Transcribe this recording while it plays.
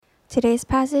Today's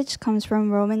passage comes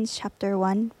from Romans chapter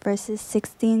 1, verses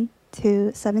 16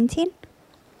 to 17.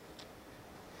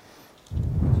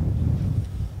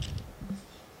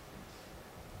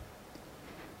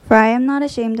 For I am not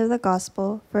ashamed of the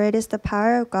gospel, for it is the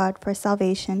power of God for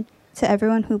salvation to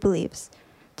everyone who believes,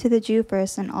 to the Jew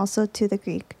first and also to the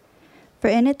Greek. For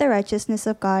in it the righteousness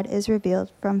of God is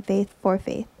revealed from faith for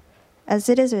faith. As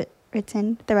it is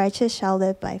written, the righteous shall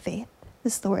live by faith.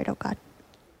 This is the word of God.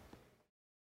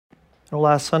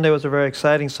 Last Sunday was a very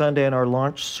exciting Sunday in our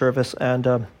launch service, and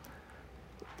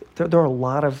there are a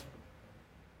lot of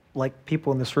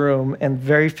people in this room and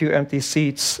very few empty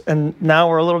seats. And now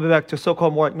we're a little bit back to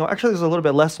so-called more. No, actually, there's a little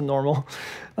bit less than normal.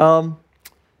 One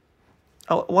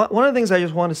of the things I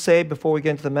just want to say before we get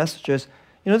into the message is,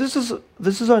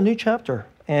 this is our new chapter,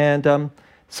 and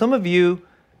some of you,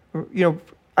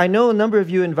 I know a number of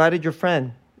you invited your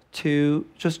friend to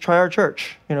just try our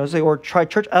church, or try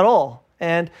church at all,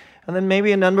 and then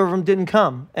maybe a number of them didn't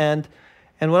come. And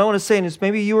what I want to say is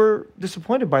maybe you were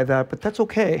disappointed by that, but that's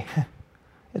okay.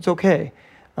 It's okay.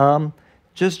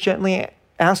 Just gently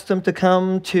ask them to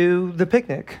come to the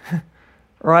picnic,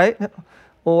 right?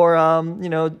 Or,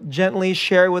 gently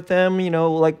share with them,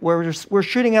 we're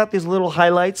shooting out these little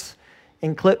highlights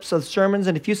and clips of sermons.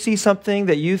 And if you see something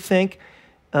that you think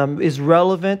is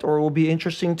relevant or will be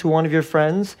interesting to one of your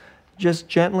friends, just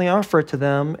gently offer it to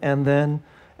them and then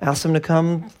ask them to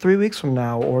come 3 weeks from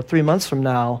now or 3 months from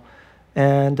now.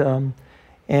 And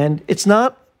it's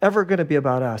not ever going to be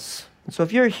about us. And so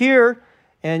if you're here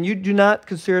and you do not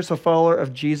consider yourself a follower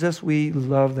of Jesus, we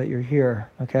love that you're here,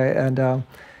 okay?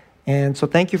 And so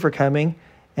thank you for coming.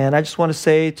 And I just want to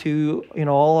say to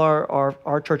all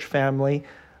our church family,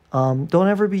 don't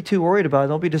ever be too worried about it.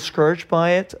 Don't be discouraged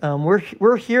by it.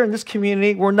 We're here in this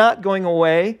community. We're not going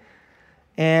away.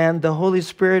 And the Holy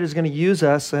Spirit is going to use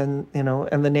us, and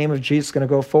the name of Jesus is going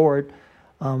to go forward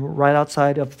right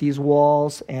outside of these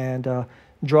walls and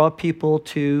draw people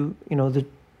to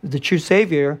the true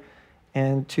Savior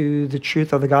and to the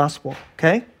truth of the gospel.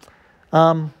 Okay,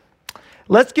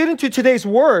 let's get into today's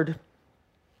word.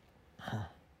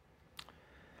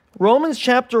 Romans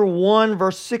chapter 1,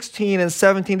 verse 16 and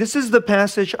 17. This is the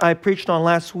passage I preached on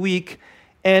last week.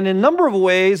 And in a number of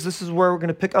ways, this is where I'm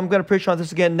going to preach on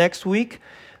this again next week.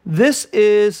 This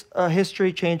is a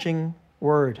history-changing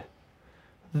word.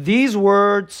 These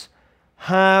words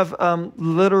have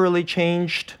literally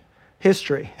changed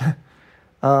history.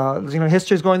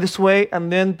 History is going this way,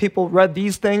 and then people read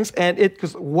these things, and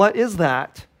because what is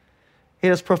that? It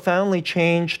has profoundly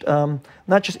changed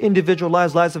not just individual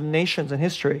lives of nations in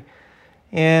history.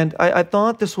 And I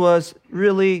thought this was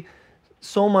really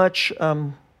so much.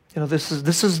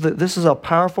 This is a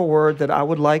powerful word that I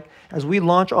would like, as we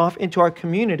launch off into our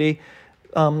community,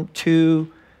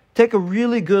 to take a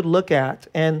really good look at.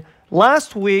 And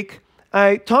last week,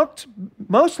 I talked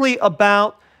mostly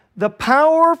about the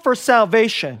power for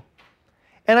salvation.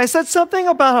 And I said something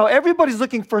about how everybody's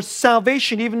looking for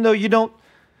salvation, even though we don't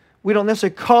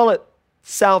necessarily call it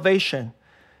salvation.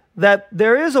 That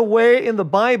there is a way in the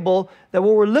Bible that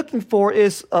what we're looking for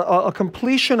is a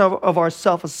completion of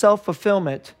ourself, a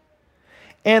self-fulfillment.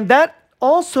 And that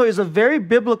also is a very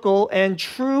biblical and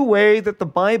true way that the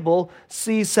Bible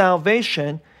sees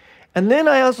salvation. And then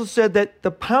I also said that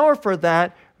the power for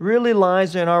that really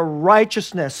lies in our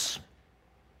righteousness.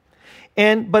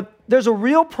 But there's a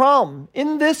real problem.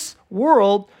 In this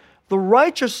world, the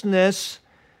righteousness,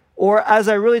 or as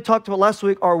I really talked about last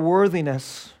week, our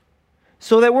worthiness.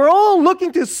 So that we're all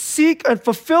looking to seek and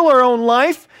fulfill our own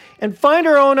life and find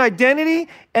our own identity,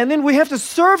 and then we have to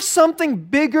serve something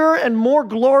bigger and more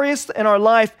glorious in our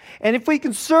life. And if we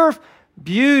can serve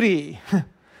beauty,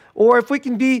 or if we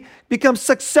can become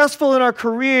successful in our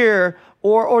career,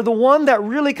 or the one that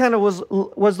really kind of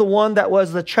was the one that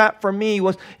was the trap for me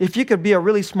was if you could be a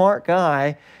really smart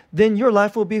guy, then your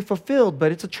life will be fulfilled.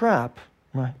 But it's a trap,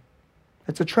 right?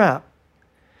 It's a trap.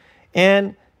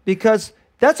 And because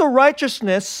that's a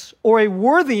righteousness or a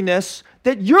worthiness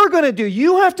that you're going to do.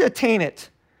 You have to attain it.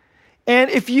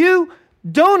 And if you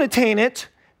don't attain it,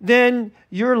 then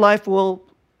your life will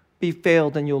be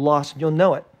failed and you'll lost and you'll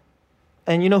know it.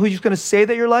 And you know who's going to say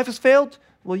that your life has failed?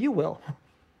 Well, you will.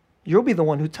 You'll be the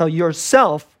one who tell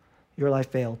yourself your life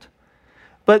failed.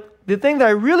 But the thing that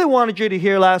I really wanted you to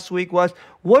hear last week was,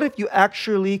 what if you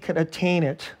actually can attain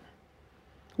it?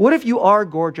 What if you are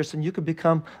gorgeous and you could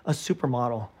become a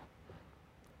supermodel?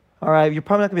 All right, you're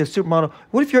probably not going to be a supermodel.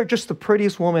 What if you're just the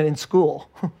prettiest woman in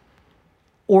school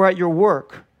or at your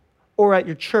work or at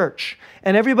your church?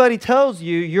 And everybody tells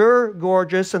you you're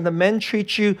gorgeous and the men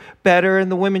treat you better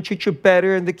and the women treat you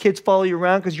better and the kids follow you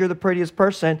around because you're the prettiest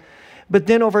person. But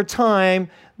then over time,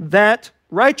 that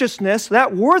righteousness,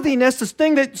 that worthiness, this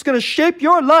thing that's going to shape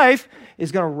your life,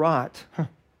 is going to rot.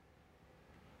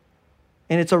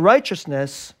 And it's a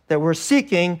righteousness that we're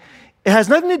seeking. It has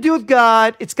nothing to do with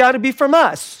God. It's got to be from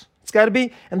us. It's got to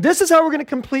be, and this is how we're going to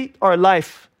complete our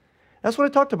life. That's what I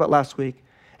talked about last week.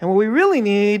 And what we really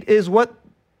need is what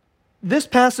this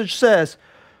passage says.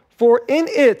 For in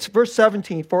it, verse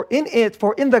 17, for in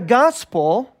the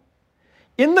gospel,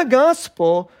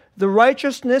 the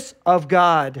righteousness of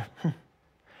God.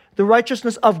 The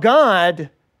righteousness of God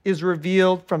is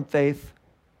revealed from faith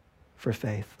for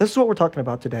faith. This is what we're talking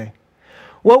about today.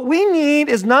 What we need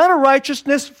is not a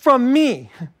righteousness from me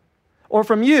or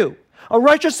from you. A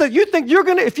righteousness that you think you're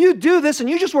going to, if you do this and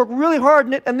you just work really hard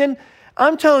in it, and then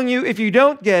I'm telling you, if you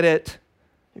don't get it,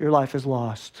 your life is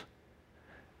lost.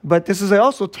 But this is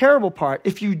also a terrible part.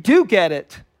 If you do get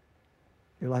it,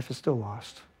 your life is still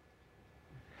lost.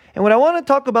 And what I want to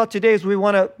talk about today is I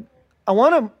want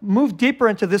to move deeper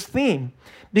into this theme,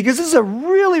 because this is a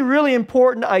really, really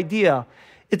important idea.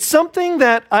 It's something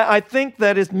that I think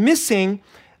that is missing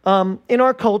in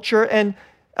our culture, and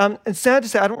it's sad to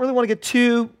say, I don't really want to get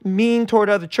too mean toward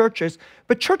other churches,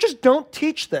 but churches don't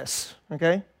teach this,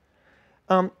 okay?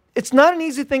 It's not an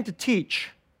easy thing to teach,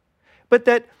 but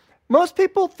that most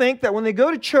people think that when they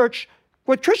go to church,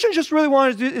 what Christians just really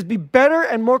want to do is be better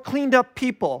and more cleaned up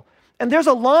people. And there's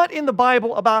a lot in the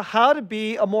Bible about how to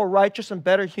be a more righteous and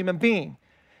better human being.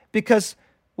 Because,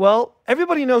 well,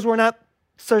 everybody knows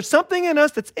so there's something in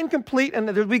us that's incomplete, and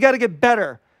we got to get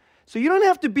better. So you don't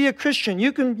have to be a Christian.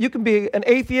 You can be an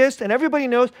atheist, and everybody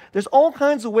knows there's all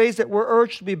kinds of ways that we're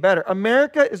urged to be better.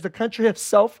 America is the country of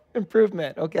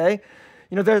self-improvement, okay?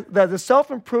 You know, the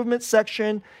self-improvement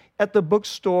section at the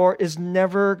bookstore is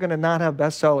never going to not have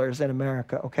bestsellers in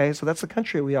America, okay? So that's the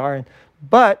country we are in.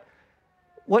 But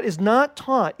what is not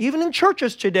taught, even in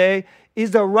churches today,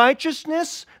 is the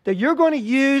righteousness that you're going to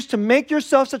use to make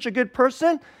yourself such a good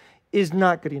person is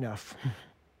not good enough.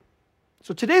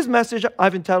 So today's message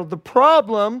I've entitled The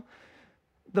Problem,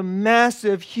 the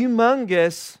Massive,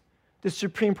 Humongous, the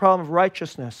Supreme Problem of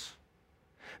Righteousness.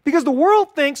 Because the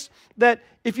world thinks that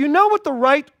if you know what the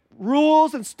right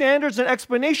rules and standards and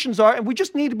explanations are, and we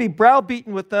just need to be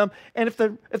browbeaten with them, and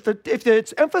if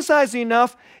it's emphasized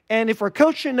enough, and if we're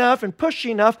coached enough and pushy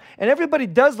enough, and everybody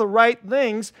does the right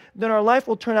things, then our life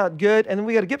will turn out good, and then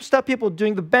we got to stop people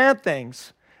doing the bad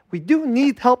things. We do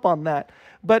need help on that.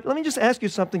 But let me just ask you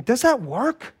something. Does that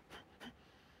work?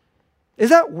 Is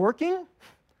that working?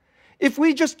 If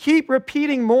we just keep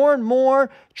repeating more and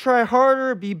more, try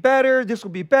harder, be better, this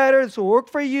will be better, this will work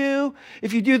for you.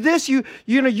 If you do this, you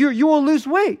will lose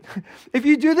weight. If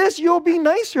you do this, you'll be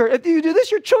nicer. If you do this,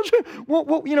 your children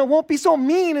won't be so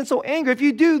mean and so angry. If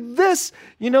you do this,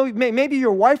 maybe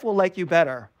your wife will like you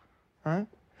better. Right?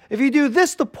 If you do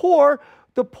this, the poor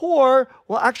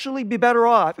will actually be better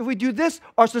off. If we do this,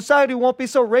 our society won't be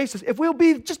so racist. If we'll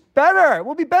be just better,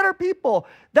 we'll be better people.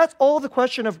 That's all the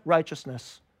question of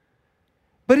righteousness.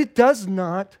 But it does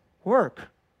not work.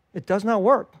 It does not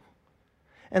work.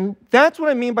 And that's what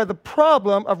I mean by the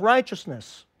problem of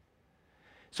righteousness.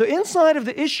 So inside of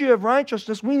the issue of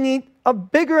righteousness, we need a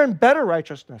bigger and better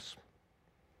righteousness.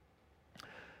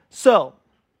 So,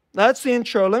 that's the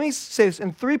intro. Let me say this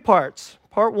in 3 parts.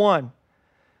 Part 1.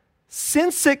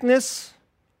 Sin sickness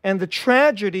and the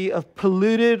tragedy of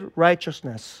polluted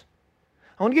righteousness.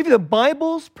 I want to give you the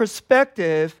Bible's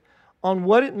perspective on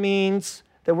what it means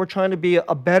that we're trying to be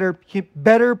a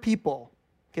better people.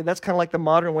 Okay, that's kind of like the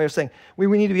modern way of saying we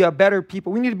need to be a better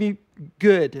people. We need to be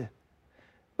good.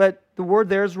 But the word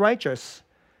there is righteous.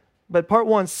 But part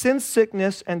 1, sin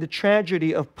sickness and the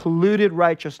tragedy of polluted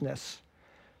righteousness.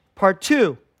 Part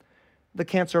 2, the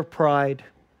cancer of pride.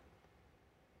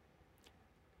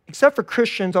 Except for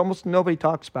Christians, almost nobody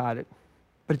talks about it,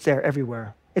 but it's there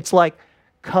everywhere. It's like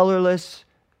colorless,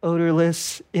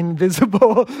 odorless,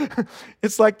 invisible.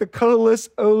 It's like the colorless,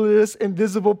 odorless,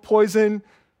 invisible poison,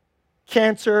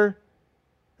 cancer.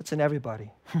 It's in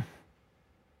everybody.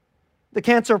 The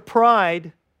cancer of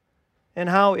pride and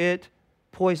how it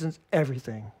poisons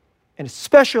everything, and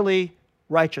especially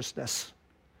righteousness.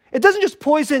 It doesn't just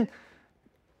poison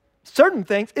certain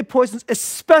things, it poisons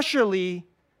especially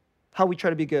how we try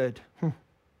to be good.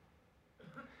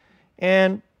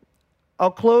 And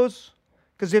I'll close,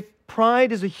 because if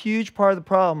pride is a huge part of the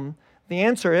problem, the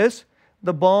answer is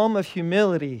the balm of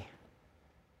humility.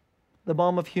 The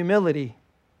balm of humility.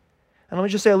 And let me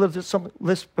just say a little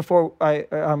list before I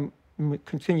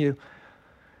continue.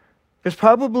 There's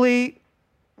probably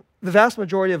the vast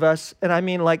majority of us, and I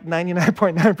mean like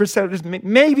 99.9% of this,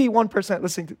 maybe 1%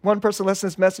 listening to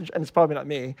this message, and it's probably not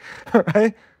me,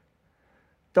 right?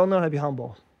 Don't know how to be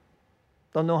humble.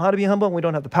 don't know how to be humble, and we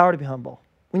don't have the power to be humble.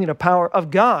 We need a power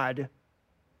of God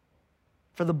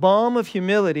for the balm of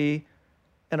humility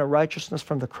and a righteousness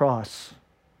from the cross.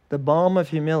 The balm of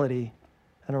humility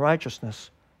and a righteousness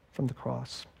from the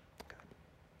cross.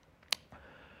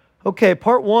 Okay,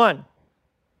 part one.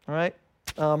 All right.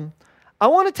 I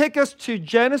want to take us to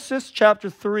Genesis chapter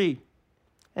 3.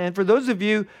 And for those of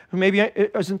you who maybe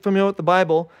isn't familiar with the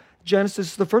Bible,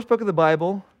 Genesis is the first book of the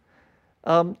Bible.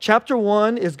 Chapter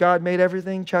 1 is God made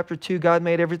everything. Chapter 2, God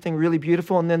made everything really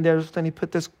beautiful. And then he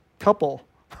put this couple.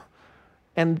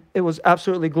 And it was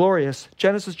absolutely glorious.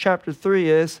 Genesis chapter 3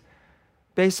 is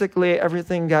basically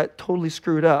everything got totally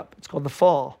screwed up. It's called the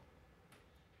fall.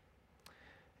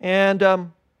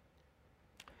 And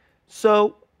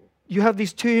so you have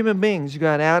these two human beings. You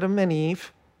got Adam and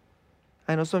Eve.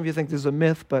 I know some of you think this is a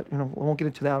myth, but we won't get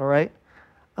into that, all right?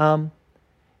 And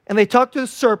they talk to the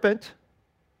serpent.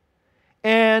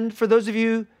 And for those of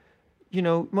you,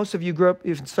 most of you grew up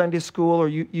in Sunday school, or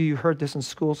you heard this in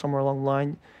school somewhere along the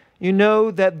line. You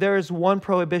know that there is one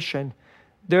prohibition.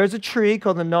 There is a tree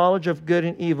called the knowledge of good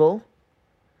and evil,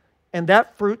 and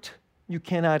that fruit you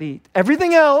cannot eat.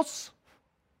 Everything else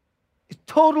is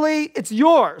it's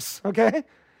yours, okay?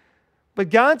 But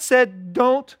God said,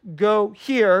 don't go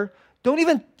here. Don't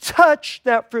even touch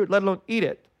that fruit, let alone eat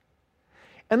it.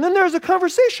 And then there's a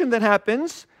conversation that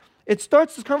happens. This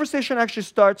conversation actually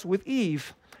starts with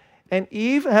Eve. And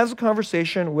Eve has a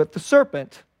conversation with the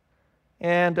serpent.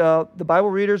 And the Bible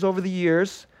readers over the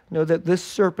years know that this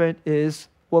serpent is,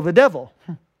 the devil.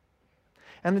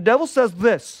 And the devil says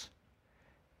this.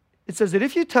 It says that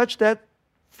if you touch that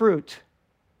fruit,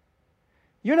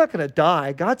 you're not going to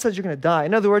die. God says you're going to die.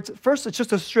 In other words, first, it's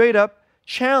just a straight up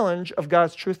challenge of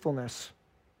God's truthfulness.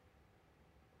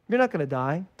 You're not going to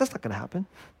die. That's not going to happen.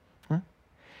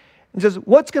 It says,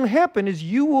 what's going to happen is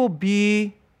you will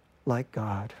be like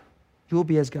God. You will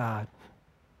be as God.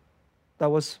 That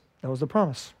was the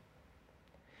promise.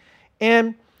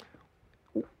 And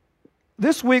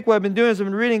this week, what I've been doing is I've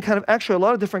been reading actually a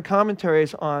lot of different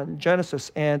commentaries on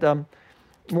Genesis. And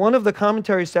one of the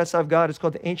commentary sets I've got is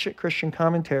called the Ancient Christian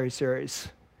Commentary Series.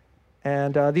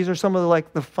 And these are some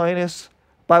of the finest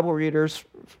Bible readers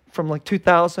from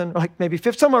 2000, maybe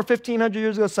some are 1,500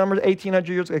 years ago, some are 1,800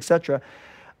 years ago, etc.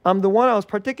 The one I was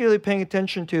particularly paying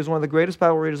attention to is one of the greatest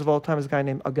Bible readers of all time is a guy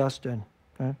named Augustine.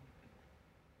 Okay?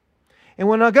 And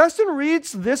when Augustine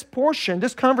reads this portion,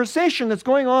 this conversation that's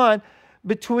going on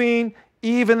between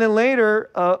Eve and then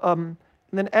later, and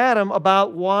then Adam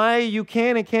about why you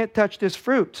can and can't touch this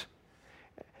fruit.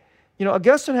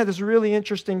 Augustine had this really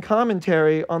interesting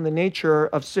commentary on the nature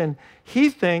of sin. He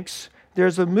thinks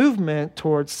there's a movement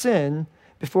towards sin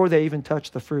before they even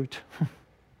touch the fruit.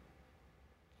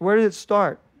 Where did it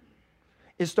start?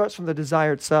 It starts from the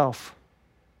desire itself.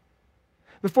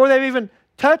 Before they've even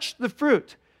touched the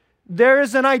fruit, there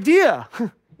is an idea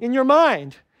in your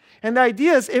mind. And the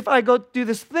idea is, if I go do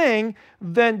this thing,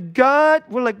 then God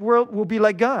will be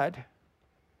like God.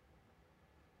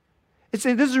 This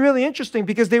is really interesting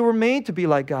because they were made to be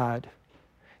like God.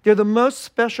 They're the most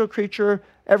special creature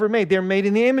ever made. They're made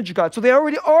in the image of God. So they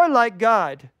already are like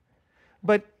God.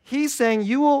 But he's saying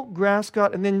you will grasp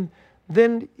God and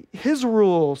then his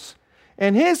rules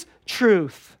and his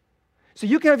truth. So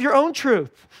you can have your own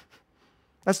truth.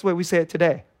 That's the way we say it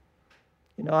today.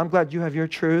 I'm glad you have your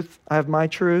truth. I have my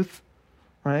truth,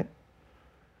 right?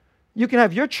 You can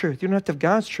have your truth. You don't have to have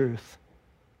God's truth.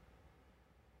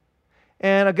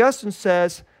 And Augustine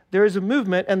says there is a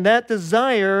movement and that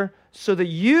desire so that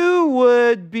you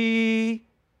would be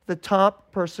the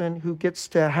top person who gets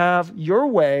to have your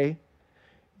way,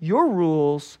 your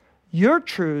rules, your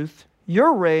truth,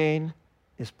 your reign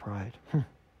is pride. Now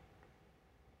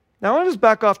I want to just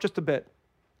back off just a bit.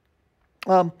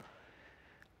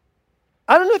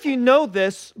 I don't know if you know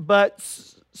this, but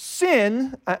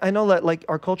sin, I know that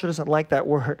our culture doesn't like that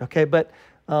word, okay? But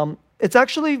it's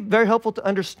actually very helpful to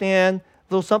understand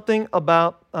a little something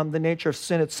about the nature of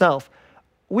sin itself.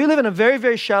 We live in a very,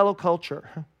 very shallow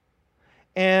culture.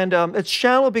 And it's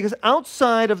shallow because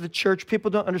outside of the church, people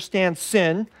don't understand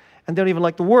sin and they don't even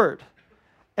like the word.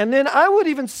 And then I would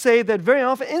even say that very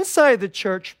often inside the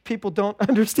church, people don't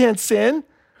understand sin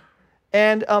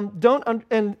and often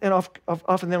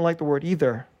they don't like the word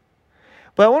either.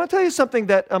 But I want to tell you something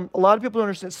that a lot of people don't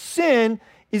understand. Sin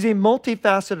is a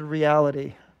multifaceted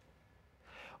reality.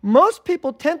 Most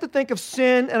people tend to think of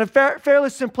sin in a fairly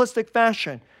simplistic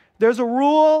fashion. There's a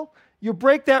rule, you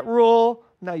break that rule,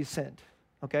 now you sinned,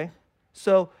 okay?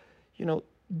 So,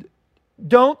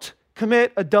 don't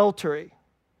commit adultery.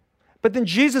 But then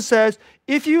Jesus says,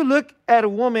 if you look at a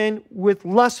woman with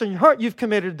lust in your heart, you've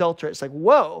committed adultery. It's like,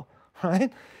 whoa,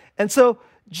 right? And so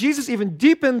Jesus even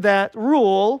deepened that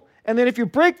rule. And then if you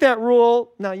break that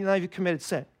rule, now you've committed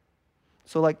sin.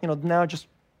 So now just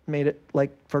made it like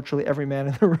virtually every man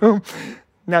in the room.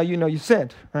 Now you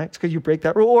sinned, right? It's because you break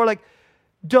that rule. Or like,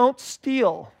 don't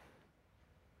steal.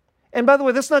 And by the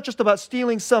way, that's not just about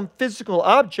stealing some physical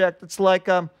object. It's like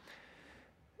you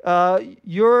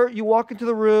walk into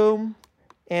the room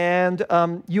and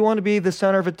you want to be the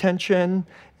center of attention.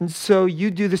 And so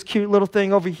you do this cute little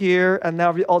thing over here, and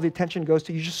now all the attention goes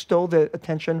to you. Just stole the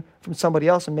attention from somebody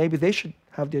else, and maybe they should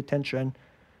have the attention.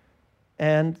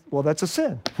 And, well, that's a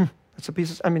sin. That's a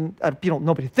piece of,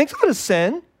 nobody thinks of it as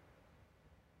sin.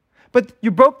 But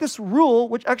you broke this rule,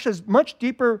 which actually has much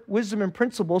deeper wisdom and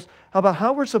principles about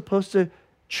how we're supposed to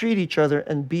treat each other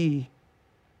and be.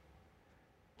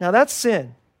 Now, that's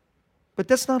sin. But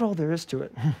that's not all there is to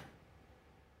it.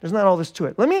 There's not all this to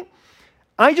it.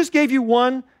 I just gave you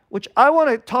one, which I want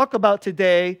to talk about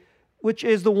today, which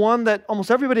is the one that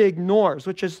almost everybody ignores,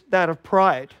 which is that of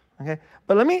pride. Okay?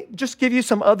 But let me just give you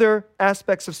some other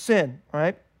aspects of sin, all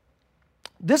right?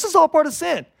 This is all part of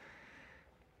sin.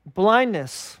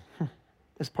 Blindness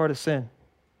is part of sin.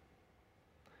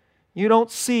 You don't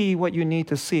see what you need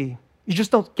to see. You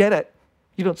just don't get it.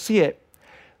 You don't see it.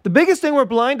 The biggest thing we're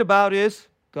blind about is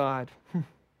God.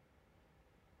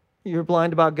 You're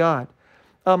blind about God.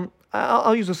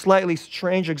 I'll use a slightly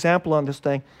strange example on this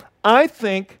thing. I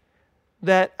think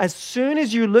that as soon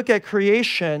as you look at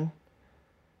creation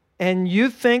and you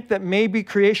think that maybe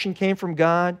creation came from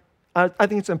God, I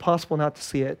think it's impossible not to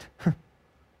see it.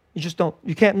 You just don't.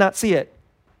 You can't not see it.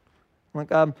 Like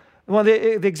one of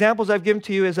the examples I've given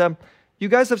to you is you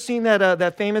guys have seen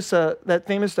that famous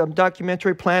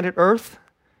documentary Planet Earth,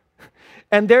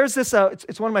 and there's this.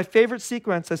 It's one of my favorite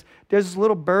sequences. There's this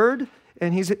little bird,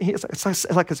 and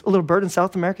it's like a little bird in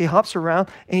South America. He hops around,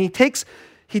 and he takes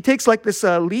like this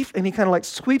leaf, and he kind of like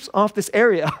sweeps off this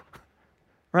area,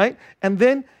 right? And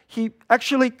then he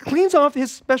actually cleans off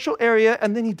his special area,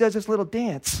 and then he does this little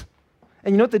dance.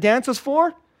 And you know what the dance is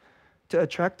for? To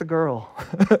attract the girl.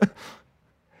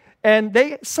 And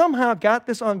they somehow got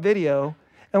this on video.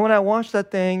 And when I watched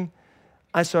that thing,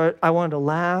 I wanted to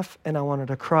laugh and I wanted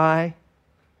to cry.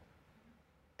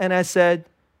 And I said,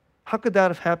 how could that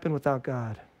have happened without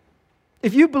God?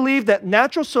 If you believe that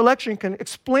natural selection can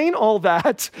explain all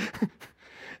that,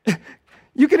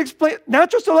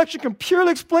 natural selection can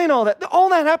purely explain all that. All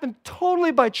that happened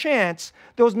totally by chance.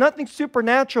 There was nothing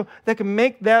supernatural that could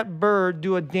make that bird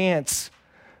do a dance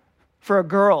for a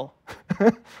girl.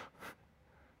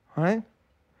 Right?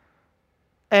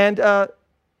 And,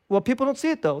 people don't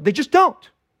see it, though. They just don't.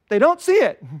 They don't see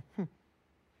it.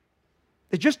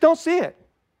 They just don't see it.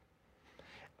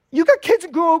 You got kids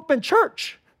that grow up in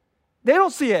church. They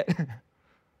don't see it.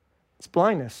 It's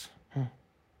blindness.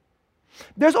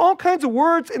 There's all kinds of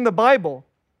words in the Bible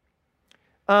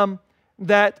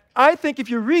that I think if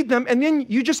you read them and then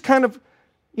you just kind of,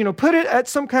 put it at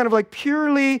some kind of like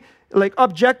purely like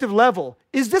objective level.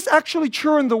 Is this actually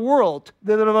true in the world?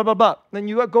 Then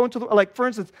you go into, for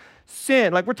instance,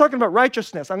 sin. Like we're talking about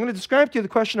righteousness. I'm going to describe to you the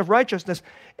question of righteousness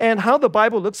and how the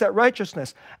Bible looks at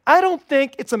righteousness. I don't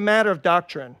think it's a matter of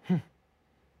doctrine.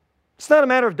 It's not a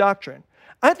matter of doctrine.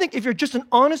 I think if you're just an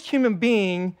honest human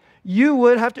being, you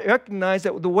would have to recognize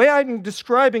that the way I'm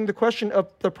describing the question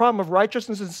of the problem of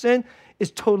righteousness and sin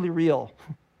is totally real.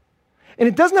 And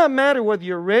it does not matter whether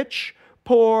you're rich,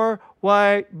 poor,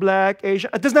 white, black, Asian.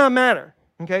 It does not matter.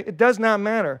 Okay? It does not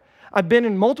matter. I've been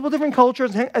in multiple different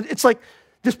cultures. It's like,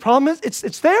 this problem is,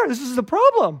 it's there. This is the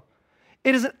problem.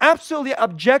 It is an absolutely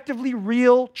objectively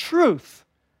real truth.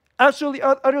 Absolutely,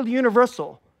 utterly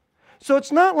universal. So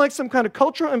it's not like some kind of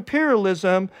cultural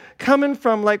imperialism coming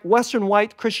from like Western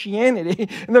white Christianity,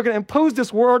 and they're going to impose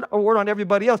this word on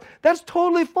everybody else. That's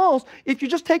totally false. If you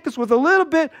just take this with a little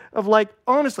bit of like,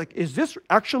 honestly, is this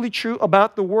actually true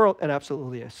about the world? It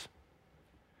absolutely is.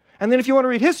 And then if you want to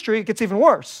read history, it gets even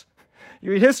worse.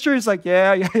 You read history, it's like,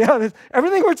 yeah.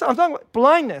 Everything I'm talking about,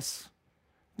 blindness.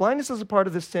 Blindness is a part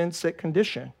of the sin-sick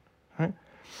condition. Right?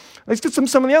 Let's get some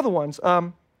of the other ones.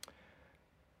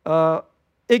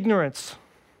 Ignorance.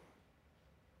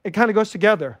 It kind of goes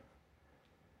together.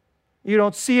 You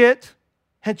don't see it,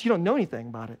 hence you don't know anything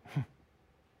about it.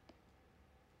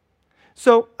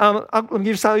 So I'll give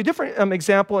you a slightly different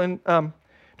example. And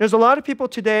there's a lot of people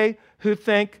today who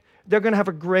think they're going to have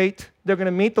they're going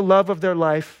to meet the love of their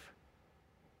life,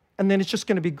 and then it's just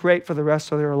going to be great for the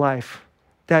rest of their life.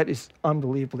 That is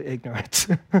unbelievably ignorant.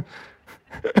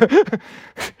 That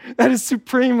is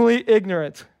supremely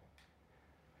ignorant.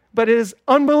 But it is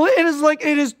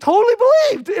it is totally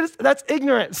believed. That's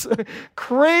ignorance.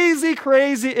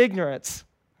 Crazy ignorance.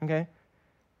 Okay?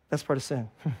 That's part of sin.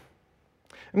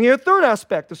 And the third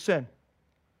aspect of sin,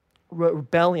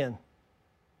 rebellion.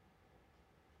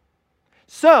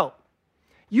 So,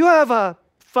 you have a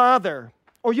father,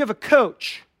 or you have a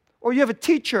coach, or you have a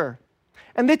teacher,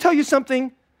 and they tell you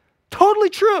something totally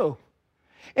true,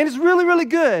 and it's really, really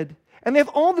good, and they have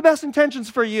all the best intentions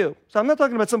for you. So I'm not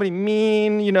talking about somebody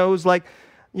mean, who's like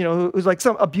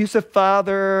some abusive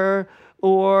father,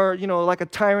 or, like a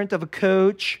tyrant of a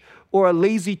coach, or a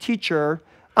lazy teacher.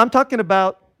 I'm talking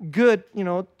about good,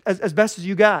 as best as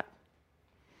you got.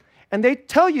 And they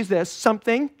tell you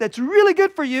something that's really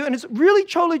good for you, and it's really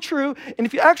totally true, and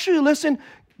if you actually listen,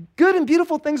 good and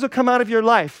beautiful things will come out of your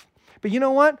life. But you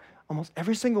know what? Almost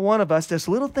every single one of us, this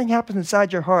little thing happens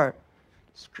inside your heart.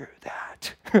 Screw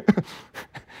that.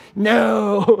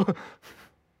 No.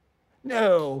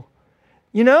 No.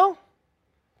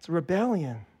 It's a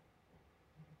rebellion.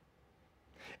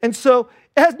 And so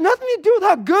it has nothing to do with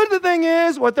how good the thing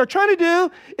is. What they're trying to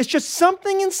do is just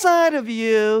something inside of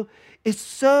you is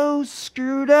so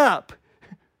screwed up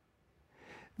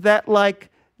that,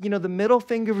 the middle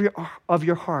finger of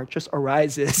your heart just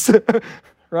arises,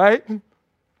 right?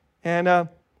 And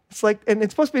it's like, and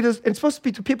it's supposed to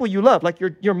be to people you love, like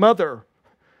your mother,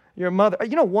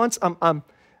 Once I'm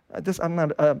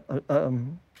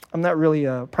not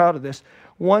really proud of this.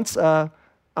 Once I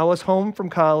was home from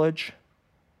college.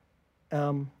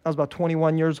 I was about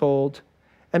 21 years old,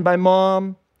 and my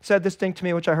mom said this thing to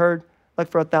me, which I heard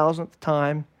for 1,000th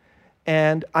time,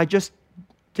 and I just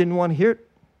didn't want to hear it.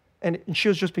 And she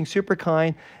was just being super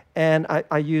kind, and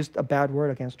I used a bad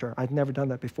word against her. I'd never done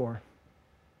that before,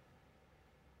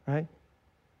 right?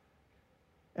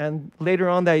 And later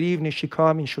on that evening, she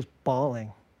called me, and she was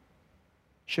bawling.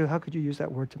 She said, "How could you use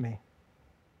that word to me?"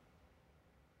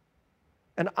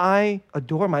 And I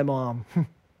adore my mom.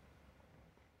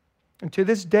 And to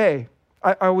this day,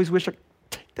 I always wish I could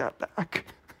take that back.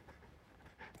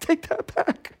 Take that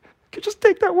back. You could just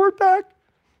take that word back.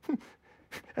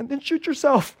 And then shoot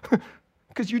yourself.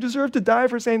 Because you deserve to die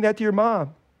for saying that to your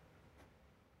mom.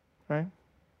 Right?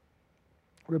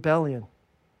 Rebellion.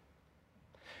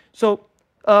 So,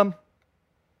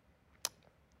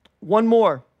 one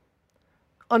more.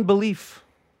 Unbelief.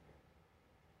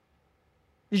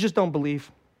 You just don't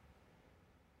believe.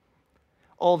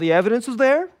 All the evidence is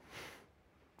there.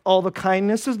 All the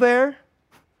kindness is there.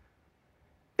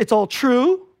 It's all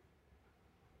true.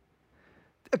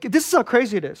 Okay, this is how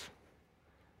crazy it is.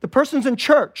 The person's in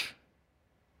church.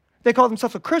 They call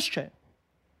themselves a Christian.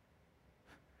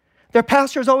 Their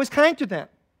pastor is always kind to them.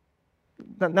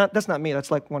 That's not me.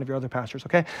 That's like one of your other pastors,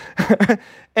 okay?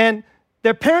 And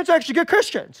their parents are actually good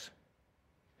Christians.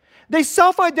 They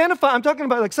self-identify. I'm talking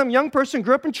about some young person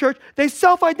grew up in church. They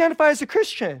self-identify as a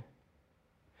Christian.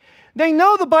 They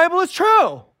know the Bible is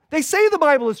true. They say the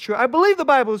Bible is true. I believe the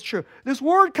Bible is true. This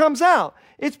word comes out.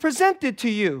 It's presented to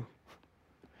you.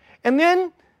 And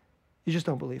then you just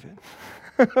don't believe it.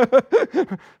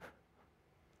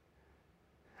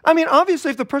 I mean,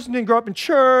 obviously, if the person didn't grow up in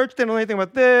church, they don't know anything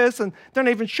about this, and they're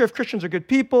not even sure if Christians are good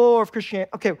people or if Christianity,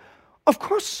 okay, of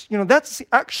course, that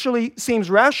actually seems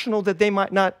rational that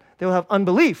they'll have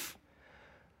unbelief.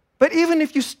 But even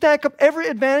if you stack up every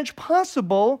advantage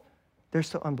possible, there's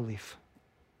still unbelief.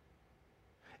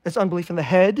 It's unbelief in the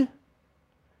head.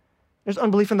 There's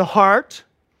unbelief in the heart.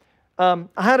 I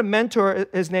had a mentor,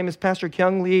 his name is Pastor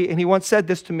Kyung Lee, and he once said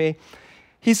this to me.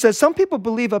 He says, some people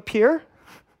believe up here.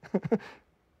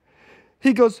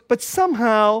 He goes, but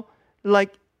somehow,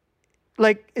 like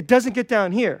it doesn't get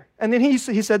down here. And then he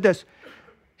said this.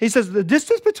 He says, the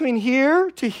distance between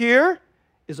here to here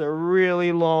is a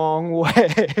really long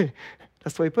way.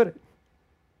 That's the way he put it.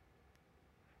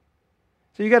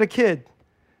 So you got a kid.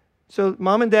 So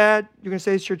mom and dad, you're going to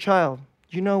say it's your child.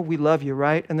 We love you,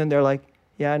 right? And then they're like,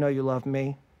 yeah, I know you love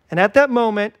me. And at that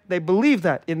moment, they believe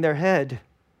that in their head,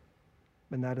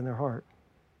 but not in their heart.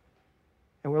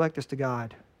 And we're like this to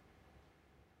God.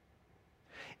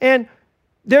 And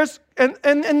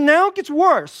and now it gets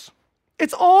worse.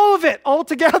 It's all of it all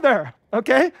together,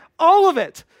 okay? All of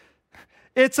it.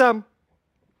 It's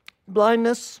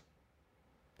blindness,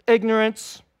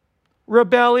 ignorance,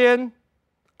 rebellion,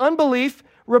 unbelief.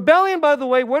 Rebellion, by the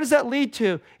way, what does that lead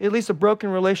to? It leads to broken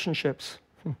relationships.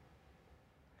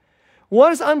 What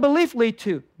does unbelief lead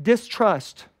to?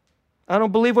 Distrust. I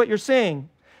don't believe what you're saying.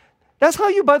 That's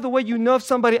how by the way, know if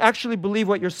somebody actually believes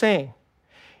what you're saying.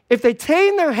 If they say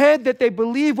in their head that they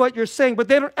believe what you're saying, but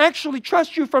they don't actually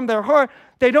trust you from their heart,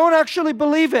 they don't actually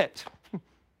believe it.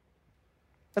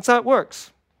 That's how it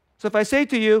works. So if I say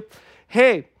to you,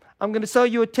 hey, I'm going to sell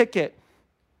you a ticket.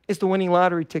 It's the winning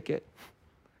lottery ticket.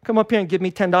 Come up here and give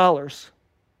me $10.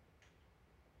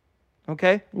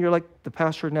 Okay? And you're like, the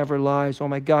pastor never lies. Oh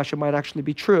my gosh, it might actually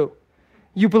be true.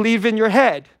 You believe in your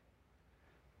head.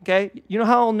 Okay? You know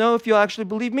how I'll know if you'll actually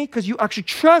believe me? Because you actually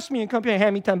trust me and come here and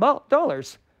hand me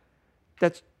 $10.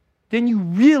 Then you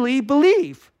really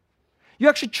believe. You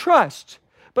actually trust.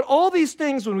 But all these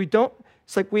things, when we don't,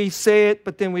 it's like we say it,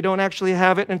 but then we don't actually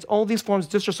have it, and it's all these forms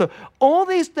of distrust. So all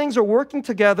these things are working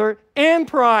together, and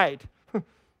pride.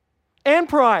 And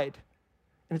pride.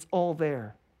 And it's all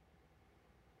there.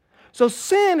 So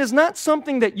sin is not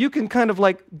something that you can kind of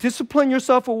like discipline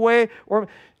yourself away, or,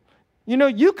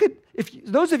 you could, if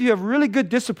those of you have really good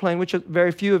discipline, which are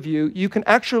very few of you, you can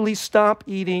actually stop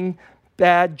eating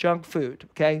bad junk food,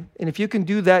 okay? And if you can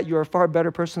do that, you're a far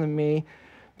better person than me,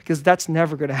 because that's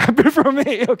never going to happen for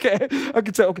me, okay? I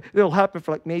could say, okay, it'll happen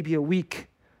for like maybe a week,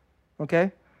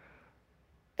 okay?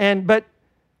 But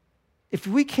if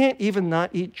we can't even not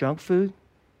eat junk food,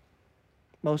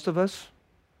 most of us,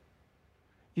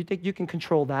 you think you can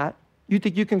control that? You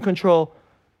think you can control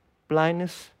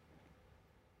blindness,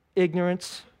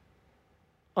 ignorance,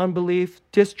 unbelief,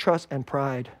 distrust, and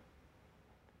pride?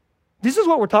 This is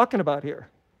what we're talking about here.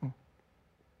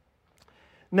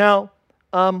 Now,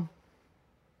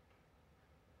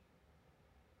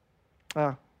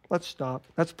 let's stop.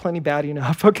 That's plenty bad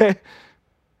enough, okay?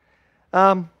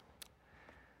 Let's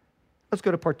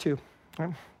go to part 2. All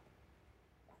right.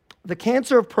 The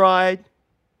cancer of pride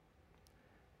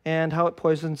and how it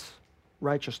poisons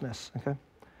righteousness, okay?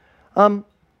 I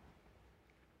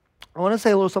want to say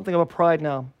a little something about pride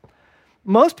now.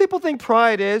 Most people think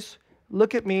pride is,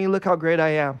 look at me, look how great I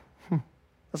am.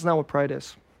 That's not what pride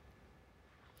is.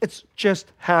 It's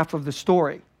just half of the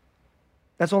story.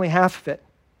 That's only half of it.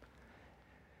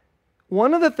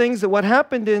 One of the things that what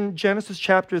happened in Genesis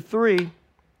chapter 3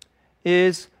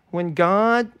 is when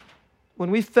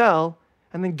we fell,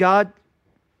 and then God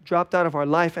dropped out of our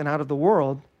life and out of the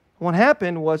world, what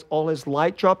happened was all his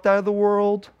light dropped out of the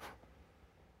world,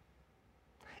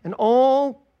 and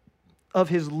all of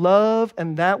his love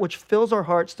and that which fills our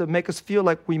hearts to make us feel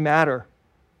like we matter,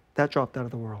 that dropped out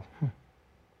of the world.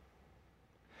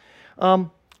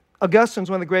 Augustine's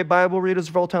one of the great Bible readers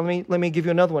of all time. Let me give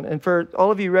you another one. And for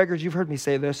all of you regulars, you've heard me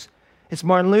say this. It's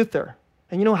Martin Luther.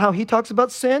 And you know how he talks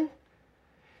about sin?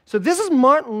 So this is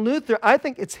Martin Luther. I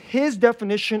think it's his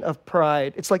definition of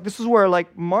pride. It's like this is where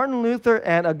like Martin Luther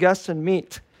and Augustine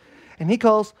meet. And he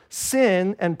calls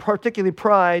sin, and particularly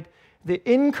pride, the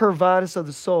incurvatus of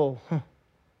the soul.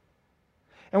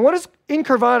 And what does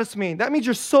incurvatus mean? That means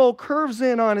your soul curves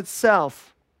in on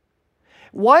itself.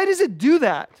 Why does it do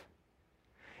that?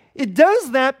 It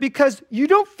does that because you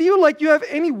don't feel like you have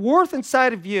any worth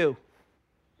inside of you.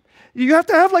 You have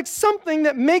to have like something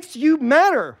that makes you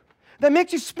matter, that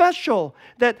makes you special,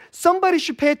 that somebody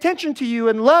should pay attention to you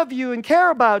and love you and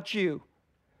care about you.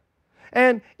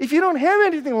 And if you don't have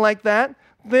anything like that,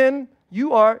 then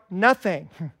you are nothing.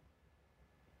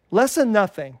 Less than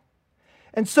nothing.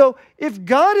 And so if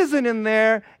God isn't in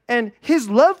there and his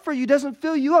love for you doesn't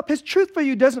fill you up, his truth for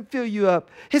you doesn't fill you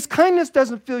up, his kindness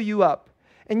doesn't fill you up,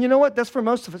 and you know what? That's for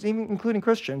most of us, even including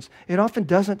Christians. It often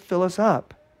doesn't fill us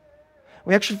up.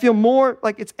 We actually feel more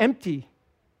like it's empty.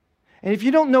 And if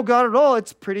you don't know God at all,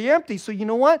 it's pretty empty. So you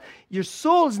know what? Your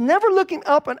soul is never looking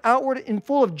up and outward in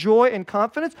full of joy and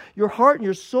confidence. Your heart and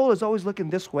your soul is always looking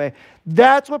this way.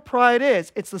 That's what pride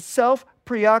is. It's the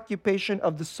self-preoccupation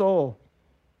of the soul.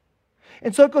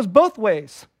 And so it goes both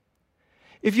ways.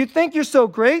 If you think you're so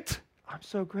great, I'm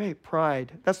so great,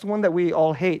 pride. That's the one that we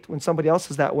all hate when somebody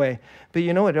else is that way. But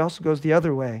you know what? It also goes the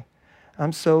other way.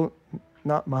 I'm so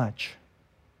not much.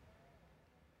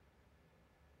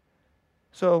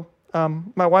 So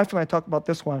my wife and I talk about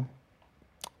this one.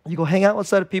 You go hang out with a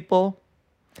set of people,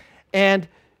 and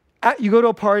you go to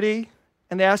a party,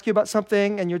 and they ask you about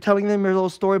something, and you're telling them your little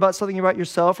story about something about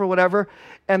yourself or whatever,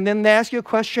 and then they ask you a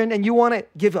question, and you want to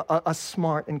give a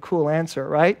smart and cool answer,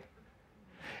 right?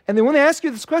 And then when they ask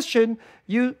you this question,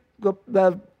 you go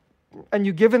and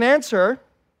you give an answer,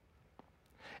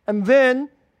 and then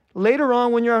later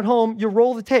on when you're at home, you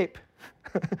roll the tape.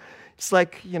 It's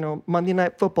like, Monday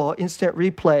Night Football, instant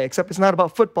replay, except it's not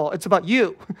about football, it's about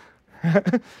you.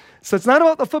 So it's not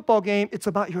about the football game, it's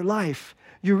about your life.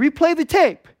 You replay the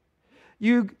tape.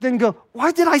 You then go,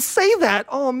 why did I say that?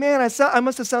 Oh man, I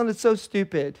must have sounded so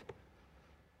stupid.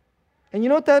 And you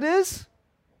know what that is?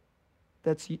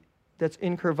 That's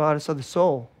incurvatus of the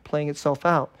soul playing itself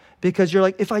out. Because you're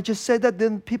like, if I just said that,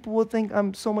 then people will think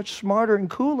I'm so much smarter and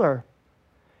cooler.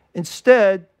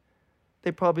 Instead,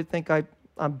 they probably think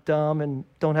I'm dumb and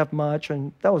don't have much,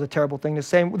 and that was a terrible thing to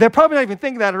say. They're probably not even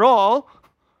thinking that at all.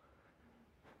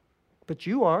 But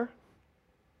you are.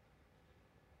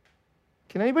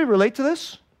 Can anybody relate to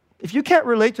this? If you can't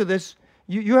relate to this,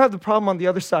 you have the problem on the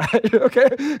other side, okay?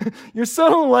 You're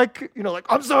so like,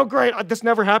 I'm so great. This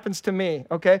never happens to me,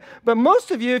 okay? But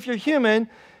most of you, if you're human,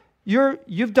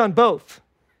 you've done both.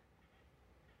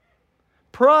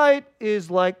 Pride is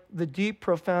like the deep,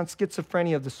 profound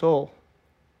schizophrenia of the soul.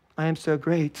 I am so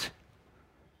great.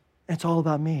 It's all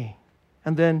about me.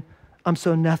 And then I'm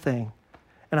so nothing,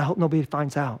 and I hope nobody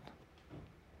finds out.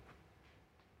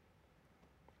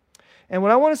 And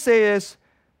what I want to say is,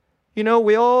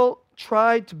 we all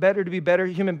try to be better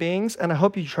human beings, and I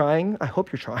hope you're trying. I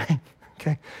hope you're trying,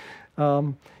 okay?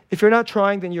 If you're not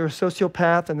trying, then you're a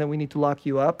sociopath, and then we need to lock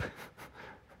you up,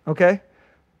 okay?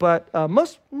 But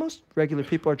most regular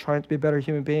people are trying to be better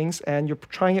human beings, and you're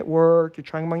trying at work, you're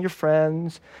trying among your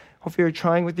friends. Hopefully you're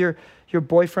trying with your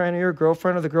boyfriend or your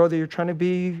girlfriend or the girl that you're trying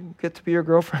to get to be your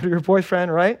girlfriend or your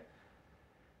boyfriend, right?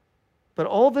 But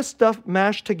all this stuff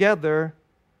mashed together,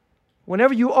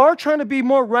 whenever you are trying to be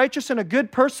more righteous and a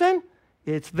good person,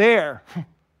 it's there.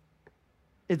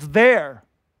 It's there.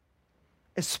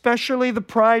 Especially the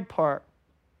pride part.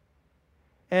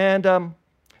 And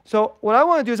so what I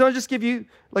want to do is I'll just give you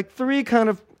like 3 kind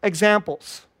of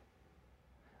examples.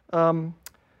 So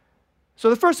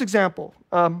the first example,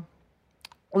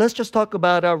 let's just talk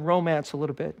about romance a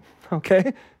little bit,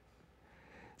 okay?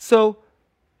 So,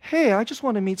 hey, I just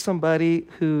want to meet somebody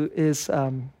who is,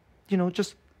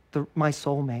 just my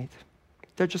soulmate.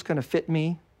 They're just going to fit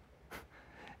me.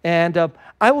 And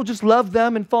I will just love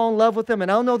them and fall in love with them,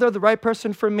 and I'll know they're the right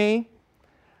person for me.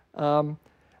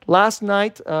 Last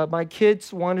night, my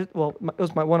kids wanted, it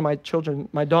was one of my children,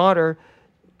 my daughter.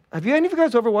 Have any of you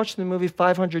guys ever watched the movie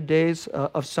 500 Days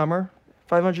of Summer?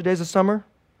 500 Days of Summer?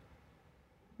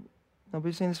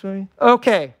 Nobody seen this movie?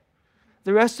 Okay.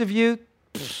 The rest of you,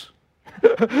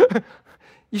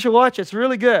 you should watch it. It's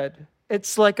really good.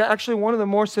 It's like actually one of the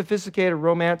more sophisticated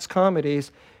romance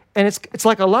comedies, and it's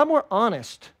like a lot more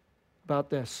honest about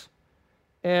this.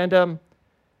 And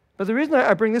but the reason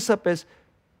I bring this up is,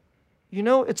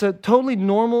 it's a totally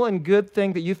normal and good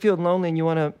thing that you feel lonely and you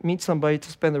want to meet somebody to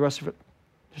spend the rest of it.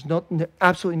 There's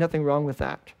absolutely nothing wrong with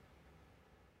that.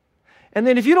 And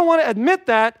then if you don't want to admit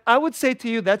that, I would say to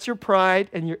you, that's your pride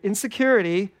and your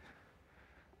insecurity,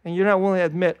 and you're not willing to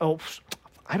admit,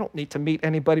 I don't need to meet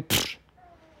anybody.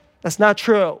 That's not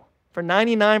true. For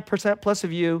 99% plus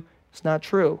of you, it's not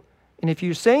true. And if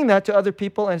you're saying that to other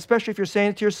people, and especially if you're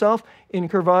saying it to yourself in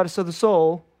curvatus of the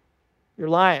soul, you're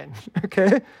lying,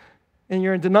 okay? And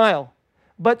you're in denial.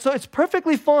 But so it's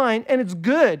perfectly fine, and it's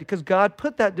good, because God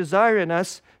put that desire in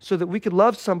us so that we could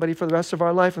love somebody for the rest of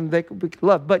our life, and we could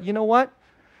love. But you know what?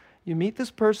 You meet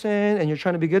this person, and you're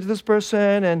trying to be good to this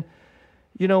person, and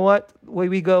you know what? The way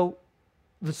we go,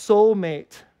 the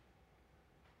soulmate.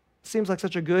 Seems like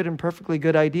such a good and perfectly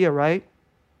good idea, right?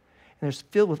 And it's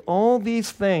filled with all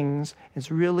these things.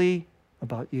 It's really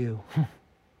about you.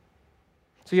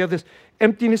 So you have this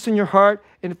emptiness in your heart,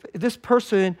 and if this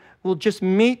person will just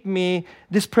meet me,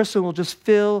 this person will just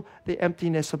fill the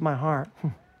emptiness of my heart.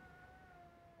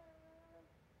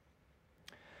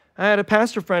 I had a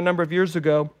pastor friend a number of years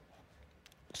ago,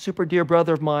 super dear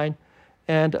brother of mine,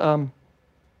 and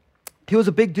he was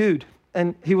a big dude.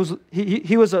 And he was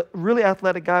a really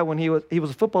athletic guy when he was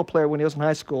a football player when he was in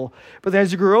high school. But then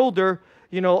as he grew older,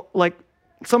 like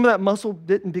some of that muscle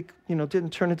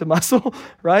didn't turn into muscle,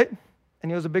 right?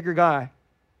 And he was a bigger guy.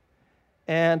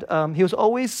 And he was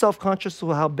always self-conscious of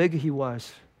how big he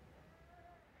was.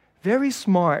 Very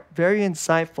smart, very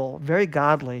insightful, very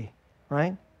godly,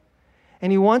 right?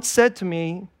 And he once said to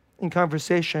me in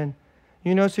conversation,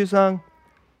 Susang,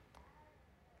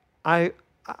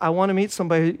 I want to meet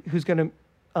somebody who's going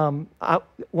to,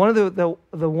 one of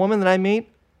the woman that I meet,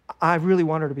 I really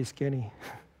want her to be skinny.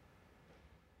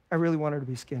 I really want her to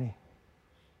be skinny.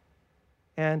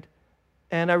 And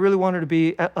I really want her to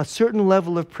be at a certain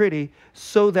level of pretty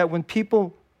so that when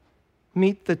people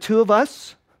meet the two of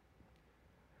us,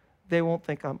 they won't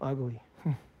think I'm ugly.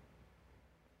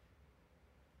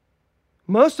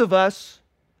 Most of us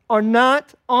are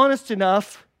not honest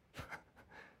enough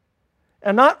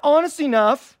and not honest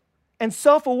enough and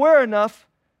self-aware enough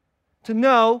to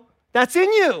know that's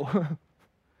in you.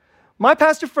 My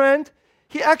pastor friend,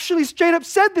 he actually straight up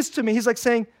said this to me. He's like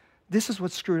saying, this is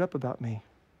what's screwed up about me.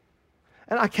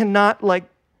 And I cannot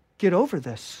get over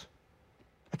this.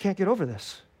 I can't get over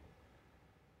this.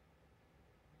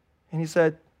 And he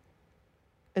said,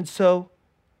 and so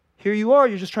here you are,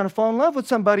 you're just trying to fall in love with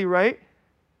somebody, right?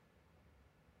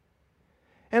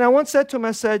 And I once said to him,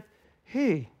 I said,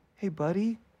 hey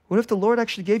buddy, what if the Lord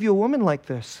actually gave you a woman like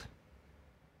this?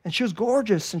 And she was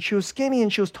gorgeous, and she was skinny,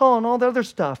 and she was tall, and all the other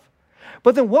stuff.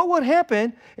 But then what would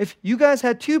happen if you guys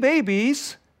had 2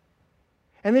 babies,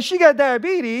 And then she got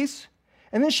diabetes,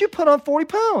 and then she put on 40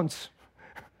 pounds.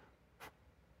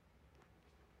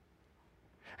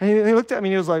 And he looked at me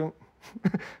and he was like,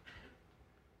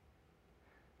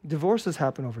 divorces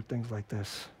happen over things like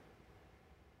this.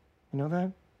 You know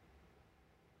that?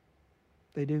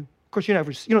 They do. Of course, you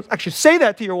don't actually say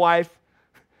that to your wife.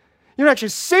 You don't actually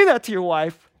say that to your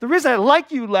wife. The reason I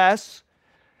like you less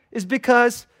is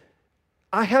because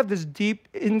I have this deep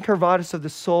incurvatus of the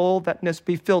soul that must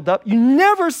be filled up. You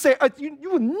never say,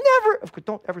 you would never, of course,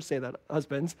 don't ever say that,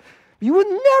 husbands. You would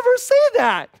never say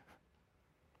that.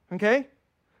 Okay?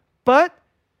 But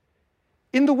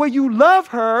in the way you love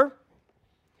her,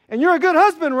 and you're a good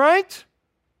husband, right?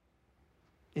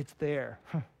 It's there.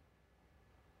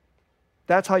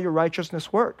 That's how your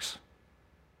righteousness works.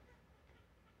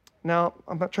 Now,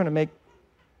 I'm not trying to make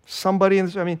somebody in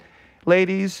this,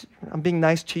 ladies, I'm being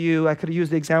nice to you. I could have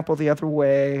used the example the other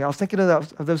way. I was thinking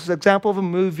of this example of a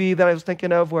movie that I was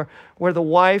thinking of where the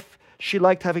wife, she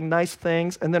liked having nice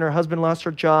things, and then her husband lost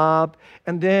her job,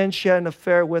 and then she had an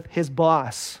affair with his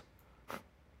boss,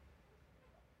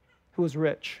 who was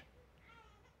rich.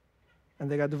 And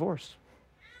they got divorced.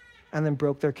 And then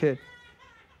broke their kid.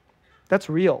 That's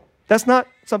real. That's not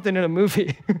something in a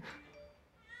movie.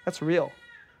 That's real.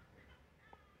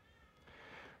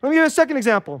 Let me give you a second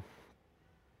example.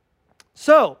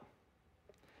 So,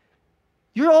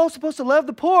 you're all supposed to love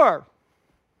the poor.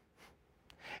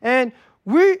 And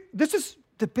this is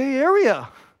the Bay Area.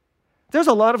 There's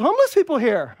a lot of homeless people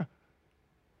here.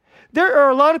 There are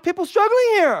a lot of people struggling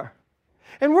here.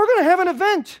 And we're going to have an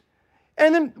event.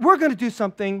 And then we're going to do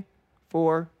something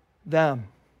for them.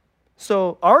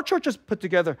 So our church has put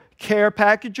together care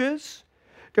packages.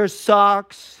 There's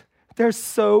socks. There's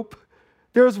soap.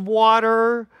 There's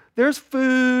water. There's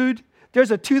food.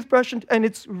 There's a toothbrush. And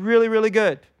it's really, really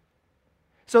good.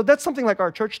 So that's something like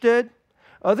our church did.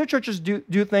 Other churches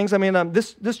do things.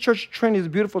 This church, Trinity, is a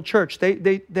beautiful church.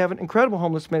 They have an incredible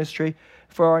homeless ministry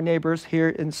for our neighbors here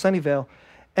in Sunnyvale.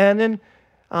 And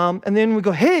then we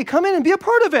go, hey, come in and be a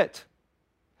part of it.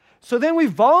 So then we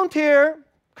volunteer,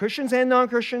 Christians and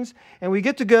non-Christians, and we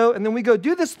get to go, and then we go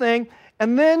do this thing,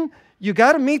 and then you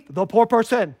got to meet the poor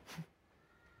person.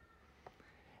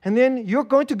 And then you're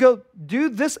going to go do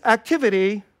this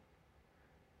activity,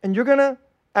 and you're going to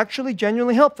actually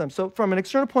genuinely help them. So from an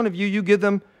external point of view, you give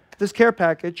them this care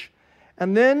package,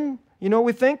 and then, you know what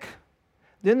we think?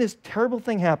 Then this terrible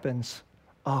thing happens.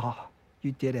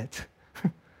 You did it.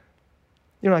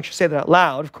 You don't actually say that out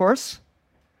loud, of course.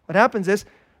 What happens is,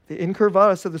 the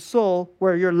incurvatus of the soul,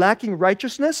 where you're lacking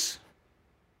righteousness,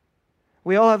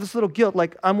 we all have this little guilt,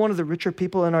 like I'm one of the richer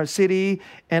people in our city,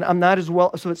 and I'm not as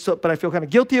well, but I feel kind of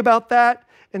guilty about that,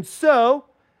 and so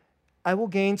I will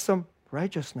gain some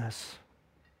righteousness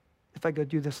if I go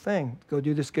do this thing, go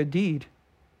do this good deed.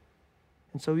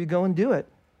 And so you go and do it.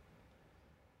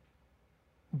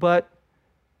 But,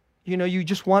 you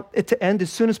just want it to end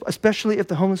as soon as, especially if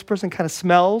the homeless person kind of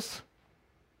smells,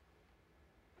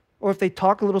 or if they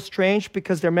talk a little strange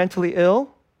because they're mentally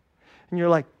ill, and you're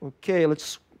like, okay,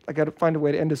 I got to find a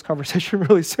way to end this conversation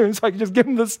really soon so I can just give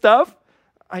them the stuff.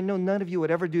 I know none of you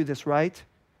would ever do this, right?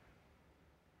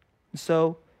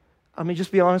 So,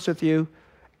 just be honest with you.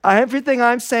 Everything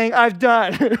I'm saying, I've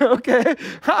done, okay?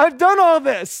 I've done all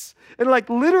this. And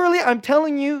literally, I'm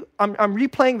telling you, I'm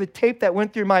replaying the tape that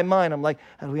went through my mind. I'm like,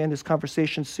 how do we end this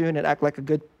conversation soon and act like a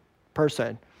good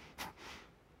person?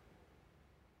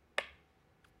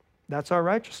 That's our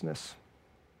righteousness.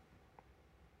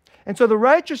 And so the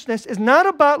righteousness is not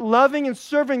about loving and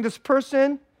serving this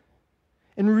person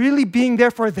and really being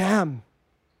there for them.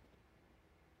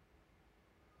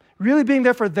 Really being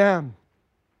there for them.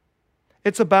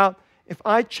 It's about, if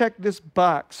I check this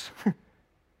box,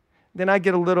 then I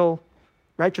get a little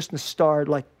righteousness star,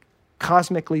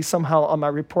 cosmically somehow on my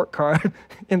report card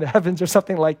in the heavens or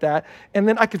something like that. And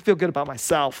then I can feel good about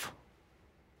myself.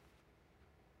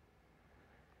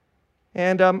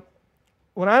 And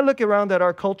when I look around at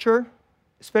our culture,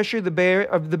 especially the Bay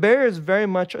Area is very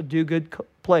much a do-good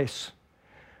place.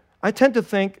 I tend to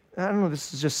think, I don't know,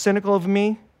 this is just cynical of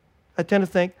me. I tend to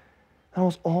think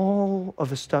almost all of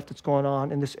the stuff that's going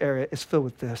on in this area is filled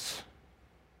with this.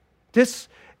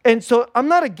 And so I'm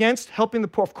not against helping the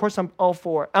poor. Of course, I'm all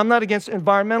for it. I'm not against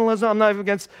environmentalism. I'm not even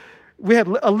against, we had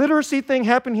a literacy thing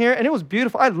happen here, and it was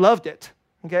beautiful. I loved it.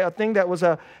 Okay, a thing that was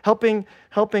helping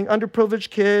underprivileged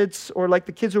kids, or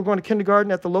the kids who were going to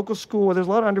kindergarten at the local school. There's a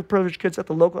lot of underprivileged kids at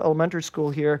the local elementary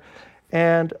school here.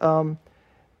 And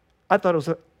I thought it was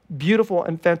a beautiful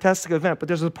and fantastic event. But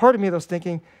there's a part of me that was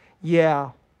thinking, yeah,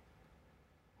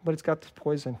 but it's got this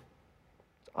poison.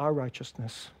 It's our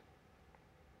righteousness.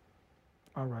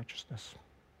 Our righteousness.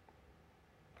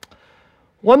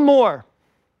 One more.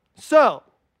 So,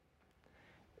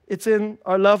 it's in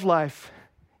our love life.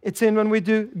 It's in when we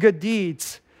do good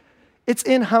deeds. It's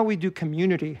in how we do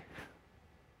community.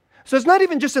 So it's not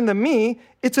even just in the me,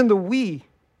 it's in the we.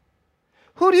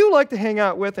 Who do you like to hang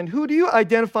out with, and who do you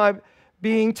identify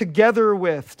being together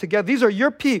with? Together, these are your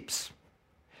peeps.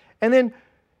 And then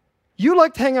you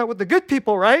like to hang out with the good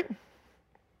people, right?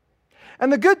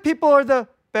 And the good people are the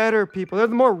better people. They're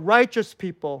the more righteous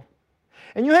people.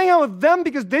 And you hang out with them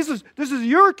because this is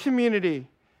your community.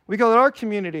 We call it our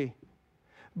community.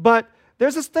 But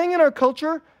there's this thing in our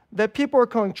culture that people are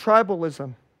calling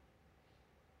tribalism.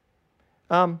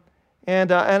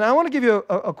 And I want to give you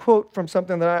a quote from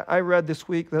something that I read this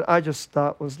week that I just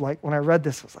thought was like, when I read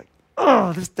this, I was like,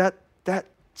 oh, that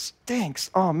stinks.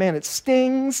 Oh, man, it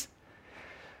stings.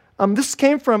 This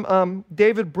came from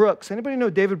David Brooks. Anybody know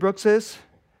who David Brooks is?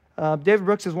 David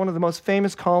Brooks is one of the most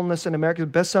famous columnists in America, a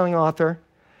best-selling author.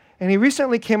 And he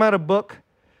recently came out a book.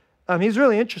 He's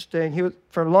really interesting. He was,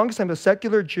 for the longest time, a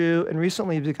secular Jew, and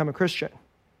recently he's become a Christian.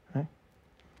 Right?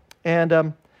 And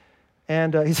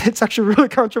it's actually really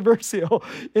controversial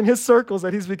in his circles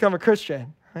that he's become a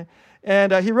Christian. Right?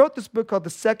 And he wrote this book called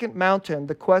The Second Mountain,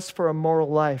 The Quest for a Moral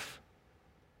Life.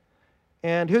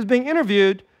 And he was being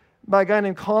interviewed by a guy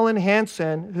named Colin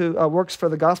Hansen, who works for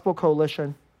the Gospel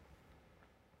Coalition.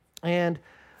 And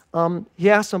he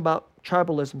asked him about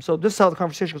tribalism. So this is how the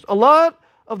conversation goes. A lot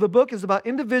of the book is about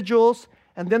individuals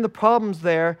and then the problems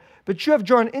there, but you have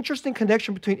drawn an interesting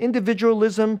connection between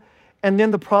individualism and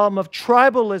then the problem of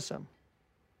tribalism.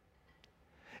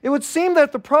 It would seem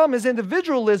that the problem is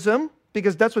individualism,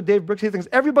 because that's what David Brooks, he thinks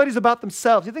everybody's about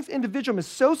themselves. He thinks individualism is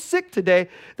so sick today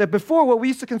that before what we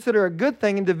used to consider a good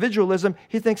thing, individualism,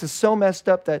 he thinks is so messed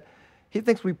up that he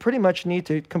thinks we pretty much need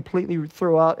to completely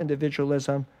throw out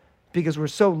individualism because we're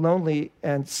so lonely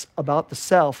and about the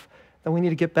self that we need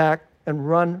to get back and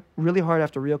run really hard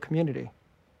after real community.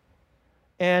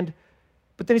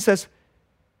 But then he says,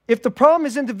 if the problem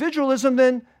is individualism,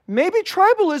 then maybe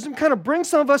tribalism kind of brings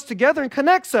some of us together and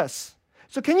connects us.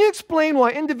 So can you explain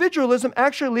why individualism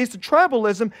actually leads to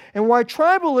tribalism and why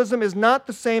tribalism is not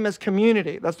the same as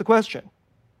community? That's the question.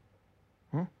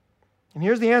 And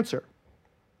here's the answer.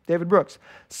 David Brooks.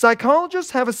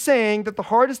 Psychologists have a saying that the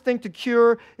hardest thing to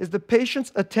cure is the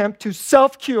patient's attempt to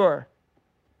self-cure.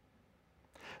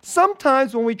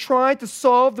 Sometimes when we try to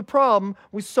solve the problem,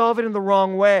 we solve it in the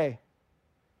wrong way.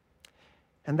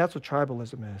 And that's what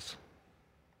tribalism is.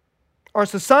 Our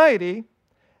society,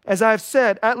 as I've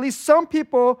said, at least some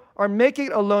people are making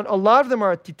it alone. A lot of them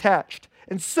are detached.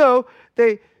 And so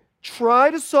they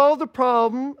try to solve the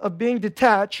problem of being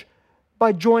detached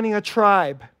by joining a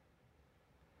tribe.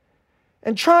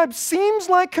 And tribe seems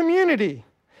like community.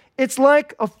 It's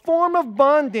like a form of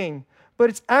bonding,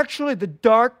 but it's actually the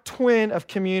dark twin of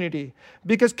community.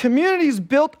 Because community is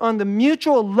built on the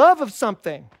mutual love of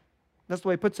something. That's the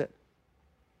way he puts it.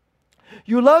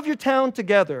 You love your town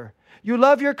together. You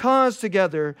love your cause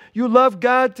together. You love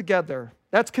God together.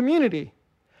 That's community.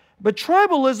 But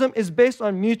tribalism is based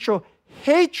on mutual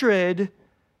hatred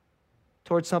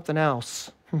towards something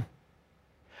else.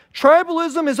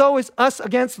 Tribalism is always us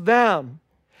against them.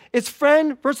 It's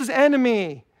friend versus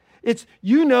enemy. It's,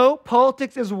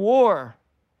 politics is war.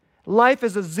 Life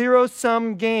is a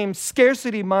zero-sum game,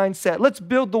 scarcity mindset. Let's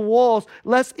build the walls.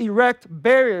 Let's erect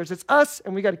barriers. It's us,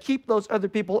 and we got to keep those other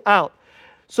people out.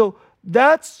 So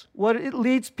that's what it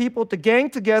leads people to gang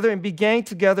together and be gang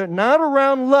together, not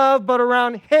around love, but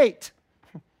around hate.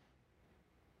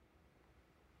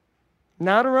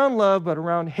 Not around love, but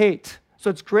around hate. So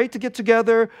it's great to get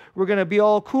together. We're going to be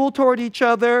all cool toward each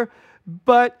other.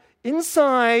 But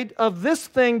inside of this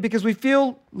thing, because we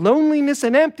feel loneliness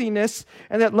and emptiness,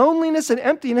 and that loneliness and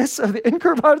emptiness of the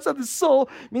incarnates of the soul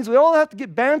means we all have to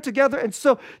get bound together. And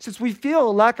so since we feel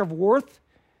a lack of worth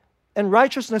and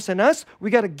righteousness in us, we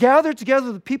got to gather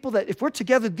together the people that if we're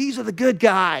together, these are the good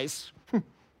guys.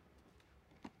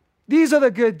 These are the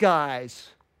good guys.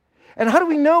 And how do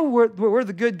we know we're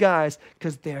the good guys?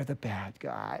 Because they're the bad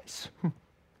guys.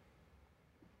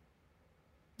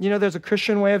 There's a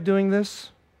Christian way of doing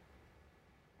this.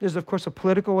 There's, of course, a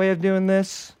political way of doing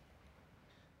this.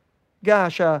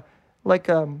 Gosh,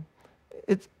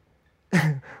 it's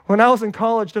when I was in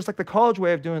college, there's like the college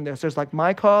way of doing this. There's like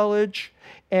my college,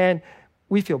 and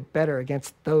we feel better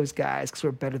against those guys because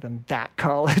we're better than that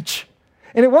college.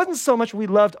 And it wasn't so much we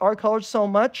loved our college so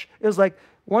much. It was like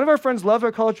one of our friends loved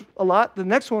our college a lot. The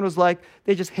next one was like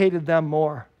they just hated them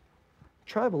more.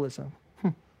 Tribalism.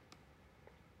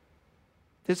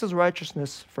 This is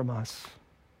righteousness from us.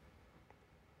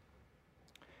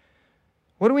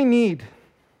 What do we need?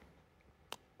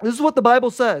 This is what the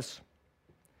Bible says.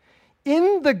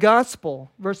 In the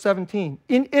gospel, verse 17,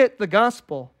 in it, the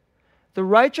gospel, the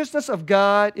righteousness of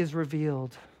God is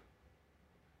revealed.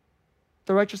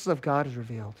 The righteousness of God is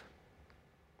revealed.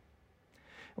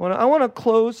 I want to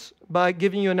close by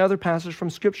giving you another passage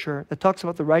from Scripture that talks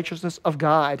about the righteousness of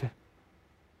God.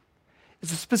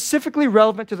 It's specifically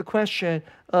relevant to the question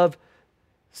of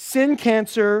sin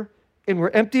cancer, and we're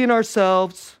emptying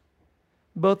ourselves,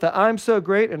 both that I'm so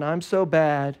great and I'm so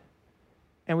bad,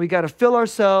 and we got to fill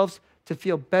ourselves to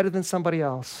feel better than somebody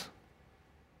else.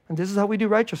 And this is how we do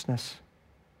righteousness.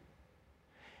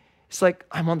 It's like,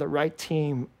 I'm on the right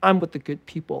team. I'm with the good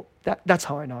people. That's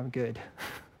how I know I'm good.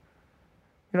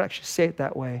 You don't actually say it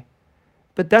that way.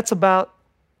 But that's about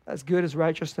as good as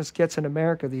righteousness gets in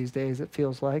America these days, it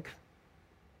feels like.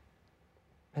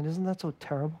 And isn't that so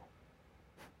terrible?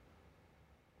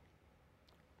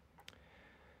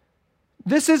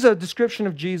 This is a description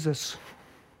of Jesus.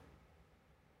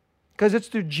 Because it's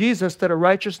through Jesus that a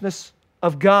righteousness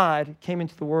of God came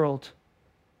into the world.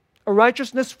 A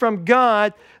righteousness from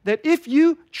God that if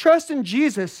you trust in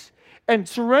Jesus and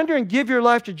surrender and give your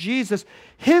life to Jesus,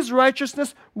 His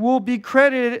righteousness will be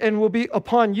credited and will be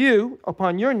upon you,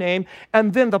 upon your name,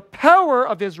 and then the power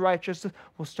of His righteousness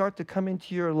will start to come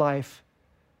into your life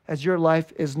as your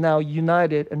life is now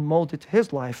united and molded to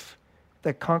His life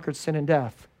that conquered sin and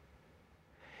death.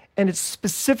 And it's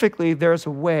specifically, there's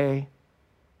a way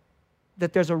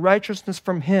that there's a righteousness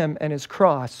from Him and His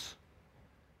cross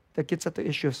that gets at the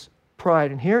issue of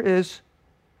pride. And here's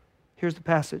the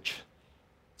passage.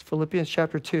 It's Philippians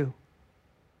chapter 2.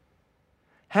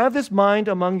 Have this mind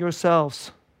among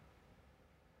yourselves.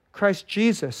 Christ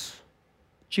Jesus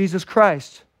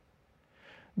Christ,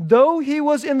 though He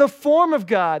was in the form of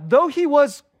God, though He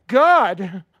was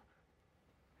God,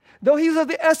 though He was of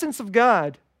the essence of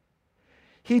God,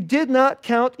 He did not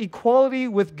count equality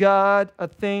with God a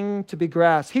thing to be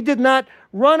grasped. He did not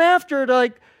run after it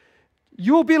like,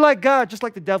 you will be like God, just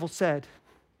like the devil said.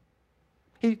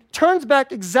 He turns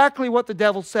back exactly what the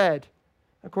devil said,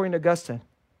 according to Augustine.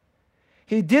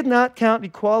 He did not count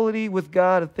equality with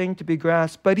God a thing to be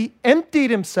grasped, but He emptied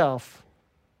Himself.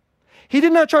 He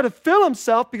did not try to fill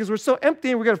Himself because we're so empty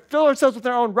and we're going to fill ourselves with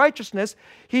our own righteousness.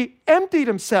 He emptied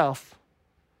Himself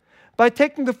by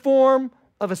taking the form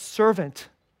of a servant,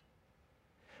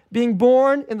 being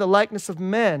born in the likeness of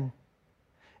men,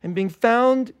 and being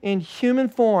found in human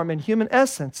form and human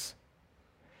essence.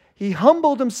 He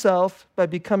humbled Himself by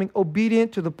becoming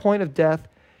obedient to the point of death,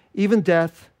 even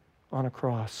death on a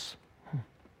cross.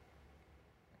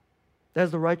 That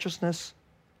is the righteousness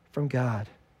from God.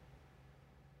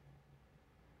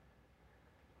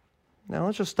 Now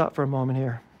let's just stop for a moment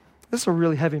here. This is a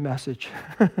really heavy message.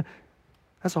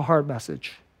 That's a hard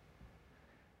message.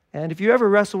 And if you ever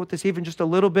wrestle with this even just a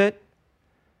little bit,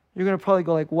 you're going to probably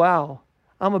go like, wow,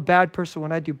 I'm a bad person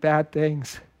when I do bad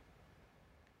things.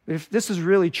 But if this is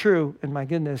really true, and my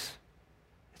goodness,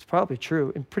 it's probably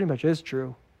true, and pretty much is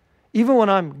true. Even when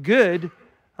I'm good,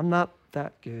 I'm not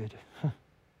that good.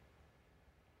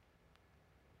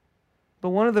 But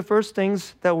one of the first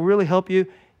things that will really help you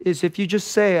is if you just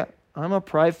say, I'm a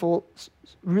prideful,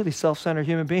 really self-centered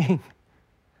human being.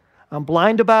 I'm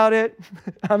blind about it.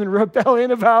 I'm in rebellion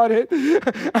about it.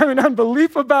 I'm in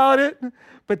unbelief about it.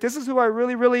 But this is who I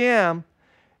really, really am.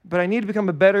 But I need to become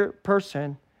a better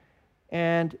person.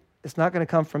 And it's not going to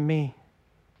come from me.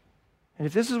 And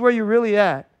if this is where you're really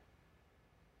at,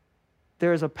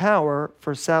 there is a power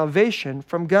for salvation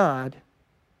from God.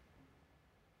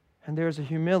 And there is a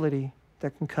humility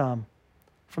that can come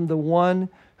from the one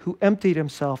who emptied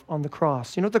Himself on the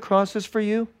cross. You know what the cross is for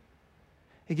you?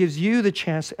 It gives you the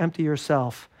chance to empty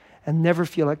yourself and never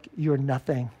feel like you're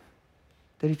nothing.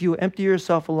 That if you empty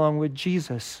yourself along with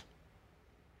Jesus,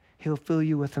 He'll fill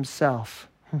you with Himself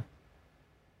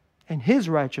and His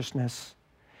righteousness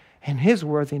and His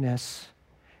worthiness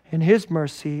and His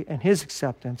mercy and His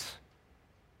acceptance.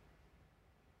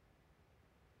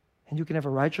 And you can have a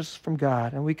righteousness from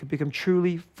God, and we can become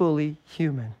truly, fully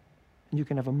human. And you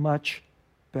can have a much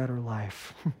better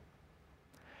life.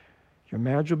 Your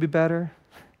marriage will be better.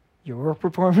 Your work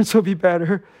performance will be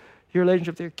better. Your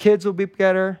relationship with your kids will be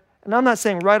better. And I'm not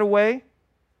saying right away,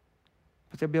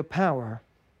 but there'll be a power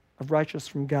of righteousness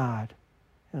from God.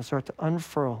 And it'll start to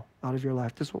unfurl out of your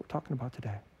life. This is what we're talking about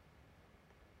today.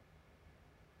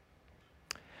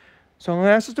 So I'm going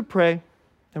to ask us to pray,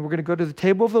 and we're going to go to the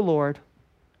table of the Lord.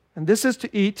 And this is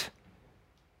to eat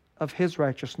of His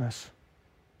righteousness.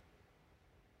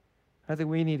 I think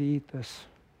we need to eat this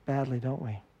badly, don't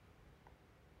we?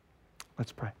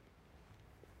 Let's pray.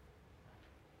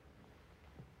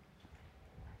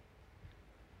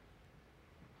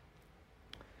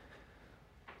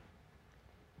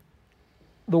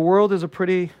 The world is a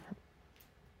pretty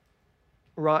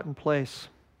rotten place.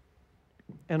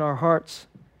 And our hearts,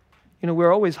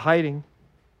 we're always hiding.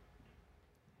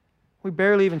 We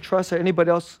barely even trust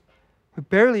anybody else. We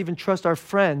barely even trust our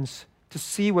friends to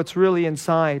see what's really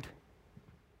inside.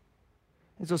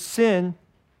 And so sin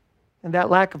and that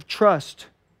lack of trust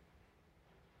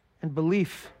and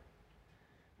belief,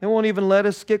 they won't even let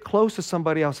us get close to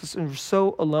somebody else, and we're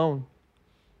so alone.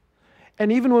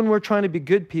 And even when we're trying to be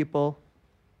good people,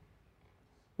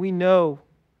 we know,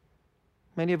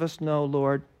 many of us know,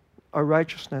 Lord, our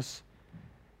righteousness,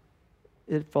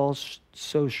 it falls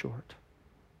so short.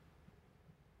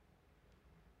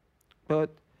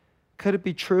 But could it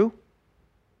be true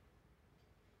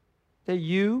that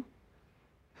you,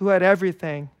 who had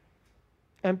everything,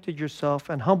 emptied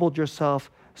yourself and humbled yourself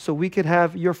so we could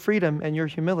have your freedom and your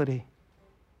humility?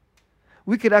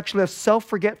 We could actually have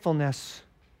self-forgetfulness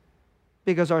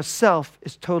because our self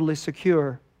is totally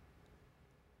secure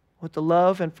with the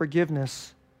love and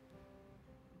forgiveness.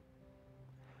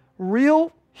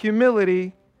 Real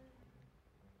humility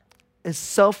is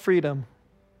self-freedom,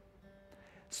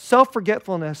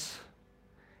 self-forgetfulness,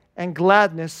 and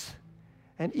gladness.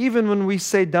 And even when we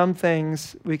say dumb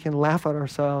things, we can laugh at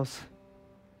ourselves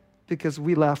because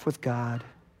we laugh with God.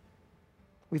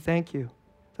 We thank you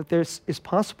that this is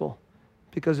possible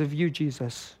because of you,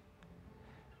 Jesus.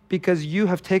 Because you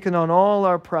have taken on all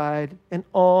our pride and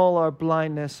all our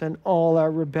blindness and all our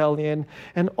rebellion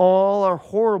and all our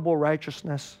horrible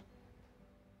righteousness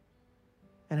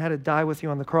and had to die with you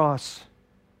on the cross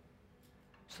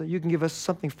so that you can give us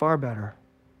something far better,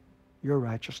 your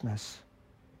righteousness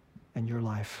and your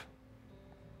life.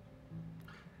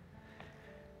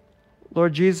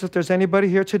 Lord Jesus, if there's anybody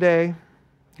here today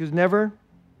who's never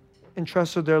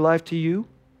entrusted their life to you,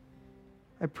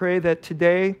 I pray that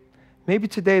today, maybe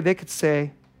today they could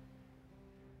say,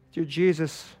 dear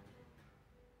Jesus,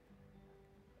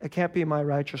 it can't be my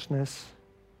righteousness.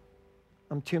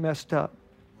 I'm too messed up.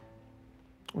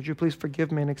 Would you please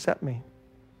forgive me and accept me?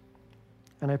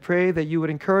 And I pray that you would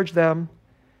encourage them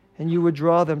and you would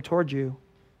draw them toward you,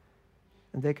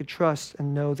 and they could trust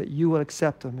and know that you will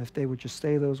accept them if they would just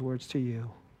say those words to you.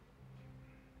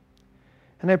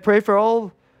 And I pray for all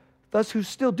of us who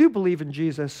still do believe in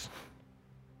Jesus,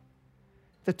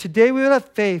 that today we would have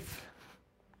faith.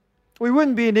 We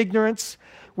wouldn't be in ignorance.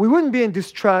 We wouldn't be in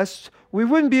distrust. We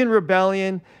wouldn't be in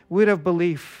rebellion. We'd have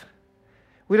belief.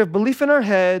 We'd have belief in our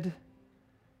head.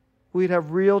 We'd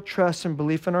have real trust and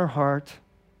belief in our heart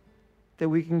that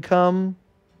we can come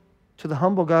to the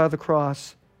humble God of the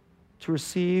cross to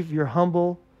receive your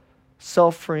humble,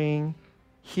 self-freeing,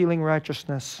 healing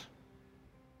righteousness.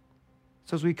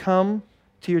 So as we come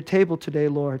to your table today,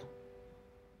 Lord,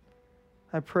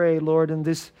 I pray, Lord, in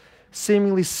this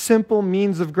seemingly simple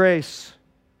means of grace,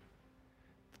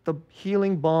 the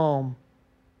healing balm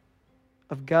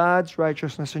of God's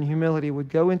righteousness and humility would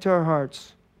go into our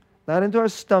hearts, not into our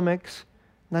stomachs,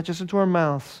 not just into our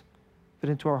mouths, but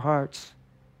into our hearts,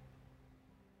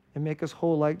 and make us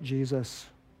whole like Jesus.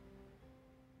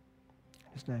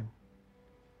 In his name.